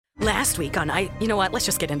last week on You know what? Let's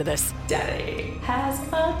just get into this. Daddy has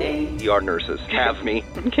a date. ER nurses have me.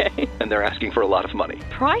 Okay. And they're asking for a lot of money.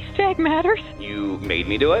 Price tag matters. You made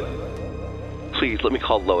me do it? Please, let me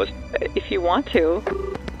call Lois. If you want to.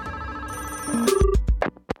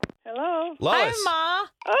 Hello? Lois. Hi, Ma.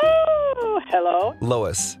 Oh, hello.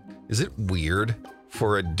 Lois, is it weird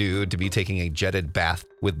for a dude to be taking a jetted bath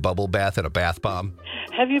with bubble bath and a bath bomb?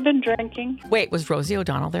 Have you been drinking? Wait, was Rosie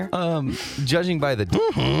O'Donnell there? Judging by the...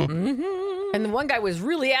 And the one guy was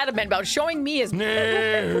really adamant about showing me his...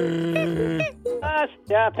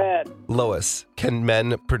 Stop it. Lois, can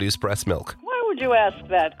men produce breast milk? Why would you ask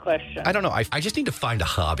that question? I don't know. I just need to find a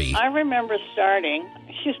hobby. I remember starting.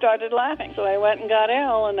 She started laughing. So I went and got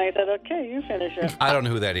Elle, and I said, okay, you finish it. I don't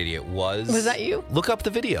know who that idiot was. Was that you? Look up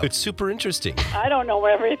the video. It's super interesting. I don't know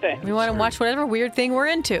everything. We want to watch whatever weird thing we're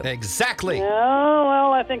into. Exactly. Oh,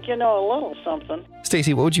 well, I think you know a little something.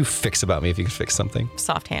 Stacey, what would you fix about me if you could fix something?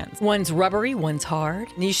 Soft hands. One's rubbery, one's hard.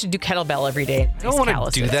 And you should do kettlebell every day. I don't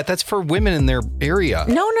want to do that. That's for women in their area.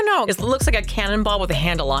 No. It looks like a cannonball with a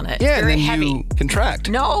handle on it. Yeah, Very and then heavy. you contract.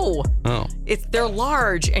 No. Oh. They're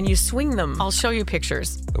large and you swing them. I'll show you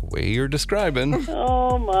pictures. The way you're describing.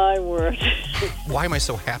 Oh, my word. Why am I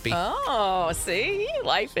so happy? Oh, see?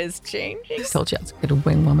 Life is changing. I told you I was a good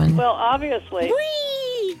wing woman. Well, obviously.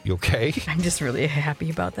 Whee! You okay? I'm just really happy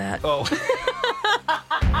about that. Oh.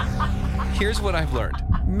 Here's what I've learned.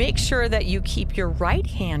 Make sure that you keep your right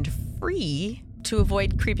hand free to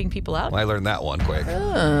avoid creeping people out. Well, I learned that one quick.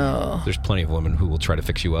 Oh. There's plenty of women who will try to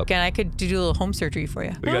fix you up. And I could do a little home surgery for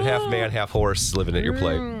you. We got half man, half horse living at your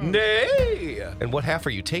place. Nay! And what half are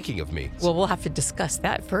you taking of me? Well, we'll have to discuss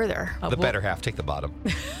that further. The better half, take the bottom.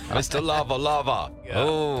 Mr. Lava. Yeah.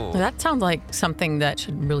 Oh. That sounds like something that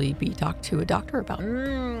should really be talked to a doctor about.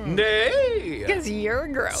 Nay! Because you're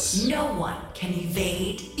gross. No one can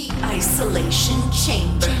evade the isolation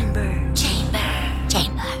chamber.